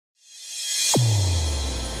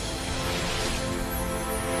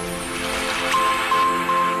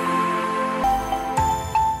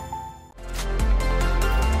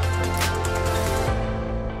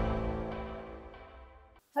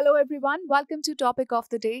everyone, welcome to Topic of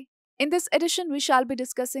the Day. In this edition, we shall be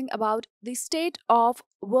discussing about the State of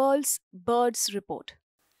World's Birds Report.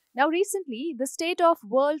 Now recently, the State of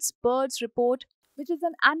World's Birds Report, which is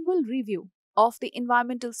an annual review of the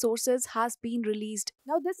environmental sources, has been released.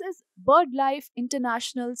 Now this is BirdLife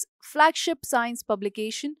International's flagship science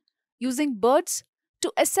publication using birds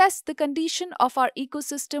to assess the condition of our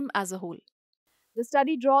ecosystem as a whole. The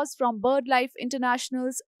study draws from BirdLife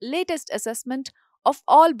International's latest assessment of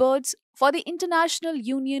all birds for the International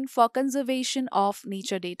Union for Conservation of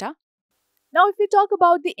Nature data. Now, if we talk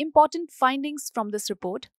about the important findings from this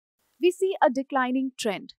report, we see a declining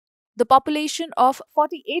trend. The population of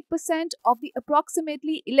 48% of the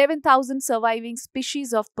approximately 11,000 surviving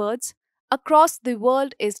species of birds across the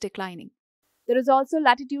world is declining. There is also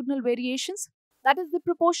latitudinal variations. That is, the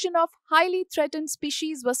proportion of highly threatened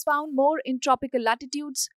species was found more in tropical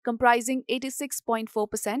latitudes, comprising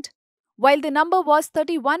 86.4%, while the number was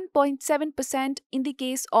 31.7% in the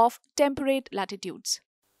case of temperate latitudes.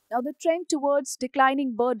 Now, the trend towards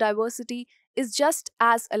declining bird diversity is just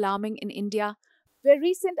as alarming in India, where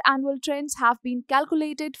recent annual trends have been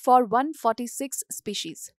calculated for 146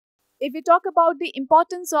 species. If we talk about the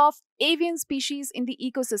importance of avian species in the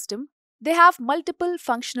ecosystem, they have multiple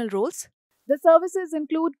functional roles. The services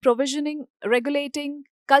include provisioning, regulating,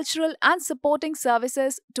 cultural and supporting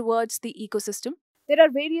services towards the ecosystem. There are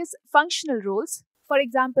various functional roles, for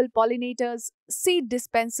example, pollinators, seed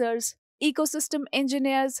dispensers, ecosystem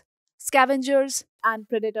engineers, scavengers, and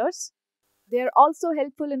predators. They are also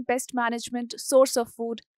helpful in pest management, source of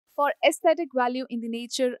food, for aesthetic value in the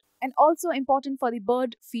nature, and also important for the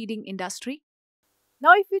bird feeding industry.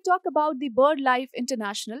 Now, if we talk about the BirdLife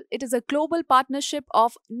International, it is a global partnership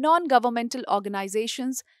of non-governmental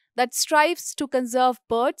organizations that strives to conserve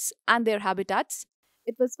birds and their habitats.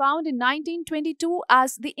 It was founded in 1922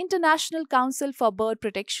 as the International Council for Bird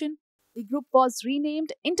Protection. The group was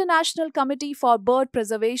renamed International Committee for Bird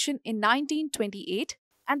Preservation in 1928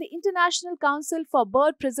 and the International Council for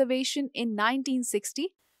Bird Preservation in 1960.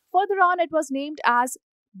 Further on, it was named as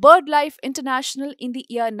BirdLife International in the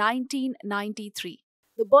year 1993.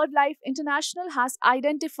 The BirdLife International has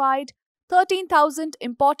identified 13,000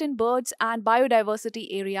 important birds and biodiversity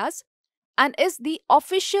areas and is the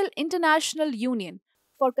official international union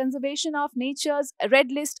for conservation of nature's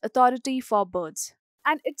Red List Authority for birds.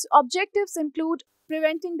 And its objectives include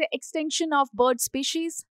preventing the extinction of bird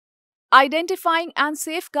species, identifying and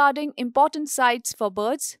safeguarding important sites for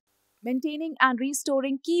birds, maintaining and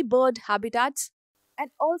restoring key bird habitats,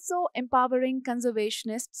 and also empowering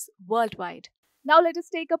conservationists worldwide. Now let us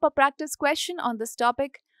take up a practice question on this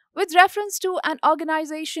topic with reference to an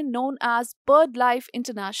organization known as BirdLife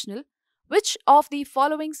International. Which of the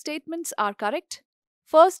following statements are correct?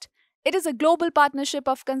 First, it is a global partnership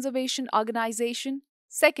of conservation organization.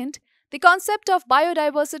 Second, the concept of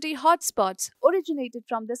biodiversity hotspots originated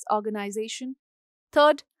from this organization.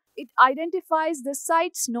 Third, it identifies the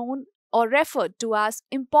sites known or referred to as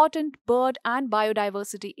important bird and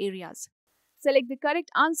biodiversity areas. Select the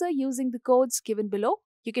correct answer using the codes given below.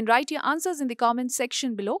 You can write your answers in the comment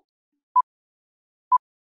section below.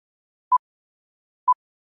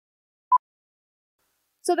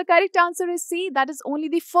 So the correct answer is C, that is only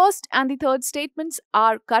the first and the third statements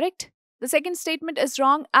are correct. The second statement is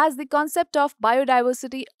wrong as the concept of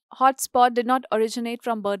biodiversity hotspot did not originate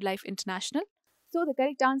from BirdLife International. So the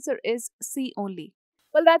correct answer is C only.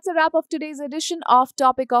 Well, that's a wrap of today's edition of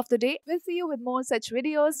Topic of the Day. We'll see you with more such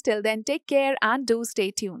videos. Till then, take care and do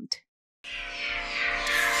stay tuned.